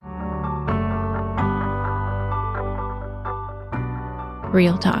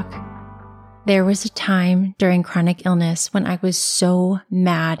Real talk. There was a time during chronic illness when I was so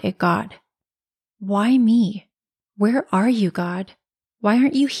mad at God. Why me? Where are you, God? Why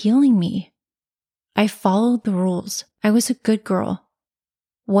aren't you healing me? I followed the rules. I was a good girl.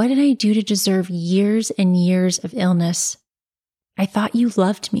 What did I do to deserve years and years of illness? I thought you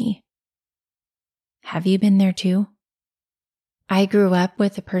loved me. Have you been there too? I grew up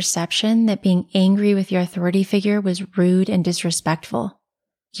with the perception that being angry with your authority figure was rude and disrespectful.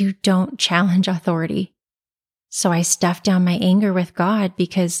 You don't challenge authority. So I stuffed down my anger with God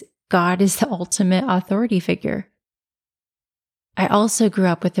because God is the ultimate authority figure. I also grew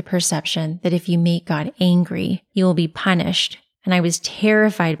up with the perception that if you make God angry, you will be punished, and I was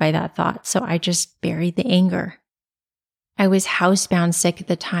terrified by that thought, so I just buried the anger. I was housebound sick at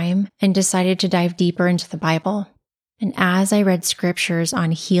the time and decided to dive deeper into the Bible. And as I read scriptures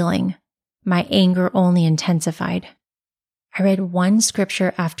on healing, my anger only intensified. I read one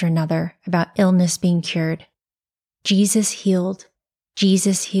scripture after another about illness being cured. Jesus healed,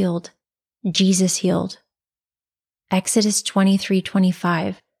 Jesus healed, Jesus healed. Exodus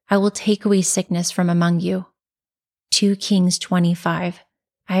 23:25, I will take away sickness from among you. 2 Kings 25,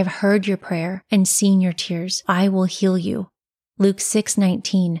 I have heard your prayer and seen your tears. I will heal you. Luke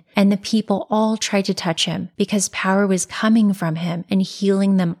 6:19, and the people all tried to touch him because power was coming from him and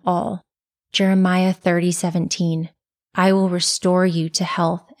healing them all. Jeremiah 30:17, I will restore you to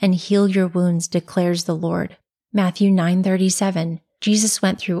health and heal your wounds, declares the Lord. Matthew 9:37, Jesus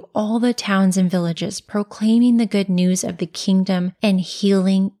went through all the towns and villages, proclaiming the good news of the kingdom and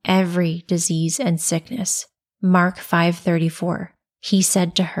healing every disease and sickness. Mark 5:34, he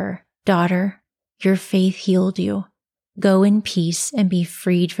said to her, Daughter, your faith healed you. Go in peace and be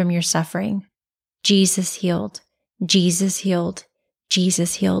freed from your suffering. Jesus healed, Jesus healed,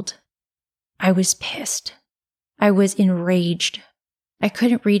 Jesus healed. I was pissed. I was enraged. I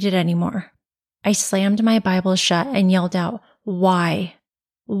couldn't read it anymore. I slammed my Bible shut and yelled out, Why?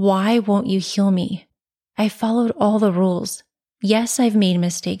 Why won't you heal me? I followed all the rules. Yes, I've made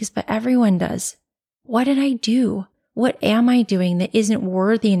mistakes, but everyone does. What did I do? What am I doing that isn't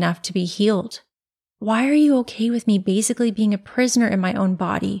worthy enough to be healed? Why are you okay with me basically being a prisoner in my own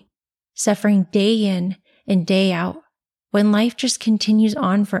body, suffering day in and day out, when life just continues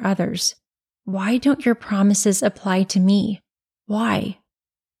on for others? Why don't your promises apply to me? Why?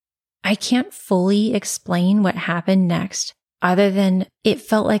 I can't fully explain what happened next, other than it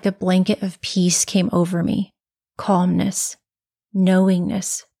felt like a blanket of peace came over me, calmness,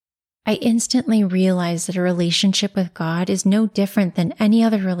 knowingness. I instantly realized that a relationship with God is no different than any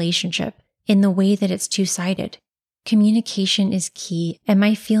other relationship in the way that it's two-sided. Communication is key, and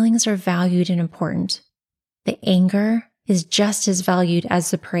my feelings are valued and important. The anger is just as valued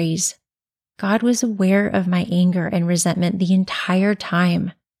as the praise. God was aware of my anger and resentment the entire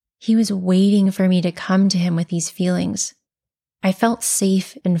time. He was waiting for me to come to him with these feelings. I felt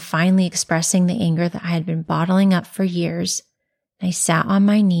safe in finally expressing the anger that I had been bottling up for years. I sat on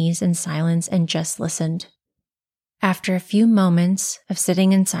my knees in silence and just listened. After a few moments of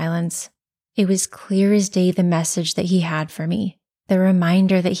sitting in silence, it was clear as day the message that he had for me, the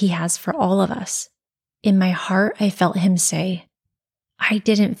reminder that he has for all of us. In my heart, I felt him say, I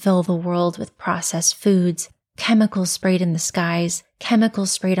didn't fill the world with processed foods, chemicals sprayed in the skies, chemicals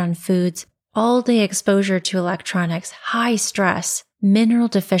sprayed on foods, all-day exposure to electronics, high stress,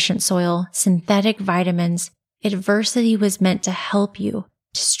 mineral-deficient soil, synthetic vitamins. Adversity was meant to help you,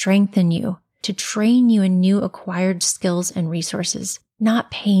 to strengthen you, to train you in new acquired skills and resources,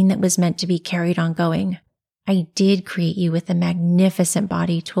 not pain that was meant to be carried ongoing. I did create you with a magnificent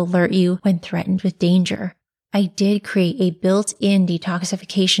body to alert you when threatened with danger. I did create a built-in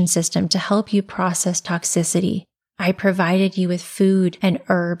detoxification system to help you process toxicity. I provided you with food and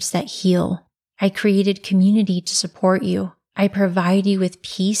herbs that heal. I created community to support you. I provide you with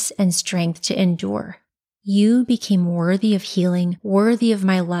peace and strength to endure. You became worthy of healing, worthy of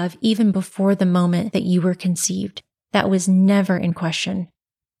my love even before the moment that you were conceived. That was never in question.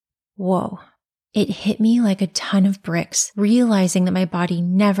 Whoa. It hit me like a ton of bricks, realizing that my body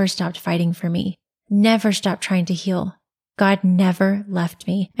never stopped fighting for me, never stopped trying to heal. God never left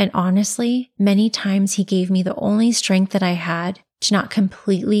me, and honestly, many times he gave me the only strength that I had to not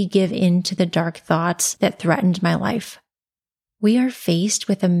completely give in to the dark thoughts that threatened my life. We are faced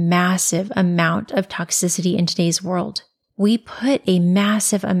with a massive amount of toxicity in today's world. We put a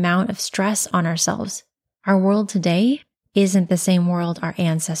massive amount of stress on ourselves. Our world today isn't the same world our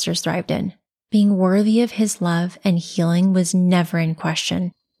ancestors thrived in. Being worthy of his love and healing was never in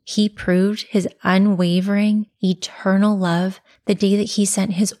question. He proved his unwavering, eternal love the day that he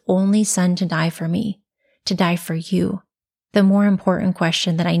sent his only son to die for me, to die for you. The more important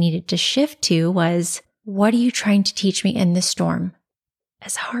question that I needed to shift to was, what are you trying to teach me in this storm?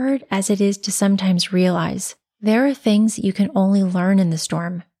 As hard as it is to sometimes realize, there are things that you can only learn in the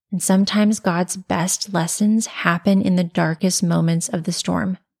storm, and sometimes God's best lessons happen in the darkest moments of the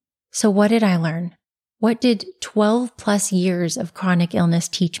storm. So what did I learn? What did 12 plus years of chronic illness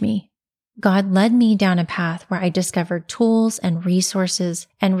teach me? God led me down a path where I discovered tools and resources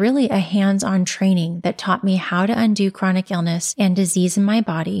and really a hands-on training that taught me how to undo chronic illness and disease in my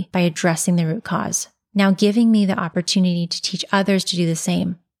body by addressing the root cause, now giving me the opportunity to teach others to do the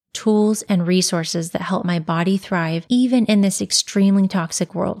same. Tools and resources that help my body thrive even in this extremely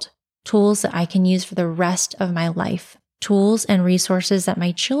toxic world. Tools that I can use for the rest of my life. Tools and resources that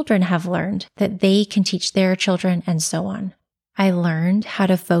my children have learned that they can teach their children, and so on. I learned how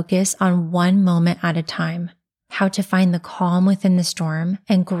to focus on one moment at a time, how to find the calm within the storm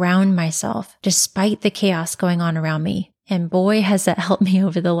and ground myself despite the chaos going on around me. And boy, has that helped me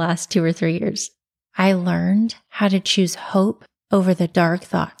over the last 2 or 3 years. I learned how to choose hope over the dark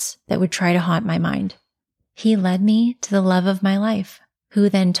thoughts that would try to haunt my mind. He led me to the love of my life, who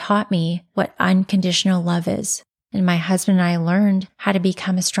then taught me what unconditional love is. And my husband and I learned how to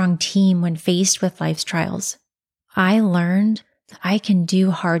become a strong team when faced with life's trials. I learned that I can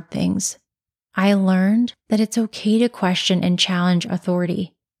do hard things. I learned that it's okay to question and challenge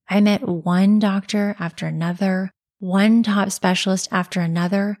authority. I met one doctor after another, one top specialist after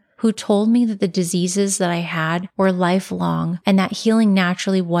another, who told me that the diseases that I had were lifelong and that healing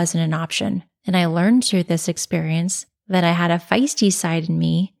naturally wasn't an option. And I learned through this experience that I had a feisty side in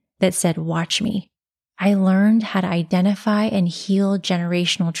me that said, watch me. I learned how to identify and heal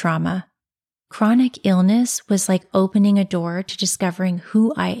generational trauma. Chronic illness was like opening a door to discovering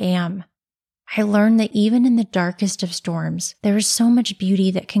who I am. I learned that even in the darkest of storms, there is so much beauty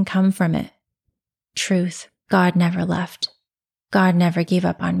that can come from it. Truth, God never left. God never gave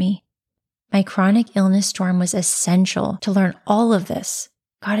up on me. My chronic illness storm was essential to learn all of this.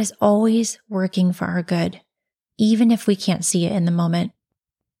 God is always working for our good, even if we can't see it in the moment.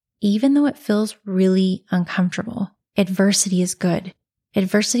 Even though it feels really uncomfortable, adversity is good.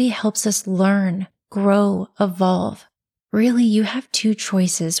 Adversity helps us learn, grow, evolve. Really, you have 2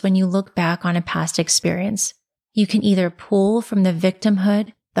 choices when you look back on a past experience. You can either pull from the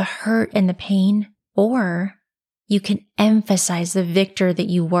victimhood, the hurt and the pain, or you can emphasize the victor that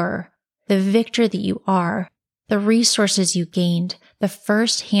you were, the victor that you are, the resources you gained, the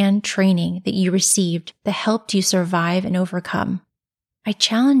first-hand training that you received that helped you survive and overcome. I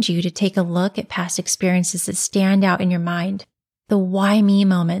challenge you to take a look at past experiences that stand out in your mind, the why me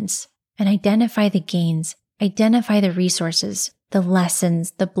moments, and identify the gains, identify the resources, the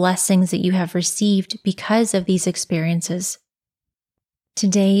lessons, the blessings that you have received because of these experiences.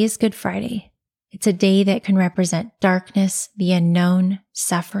 Today is Good Friday. It's a day that can represent darkness, the unknown,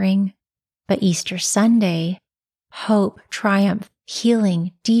 suffering. But Easter Sunday, hope, triumph,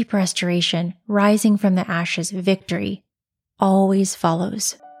 healing, deep restoration, rising from the ashes, victory, always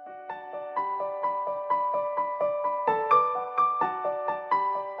follows.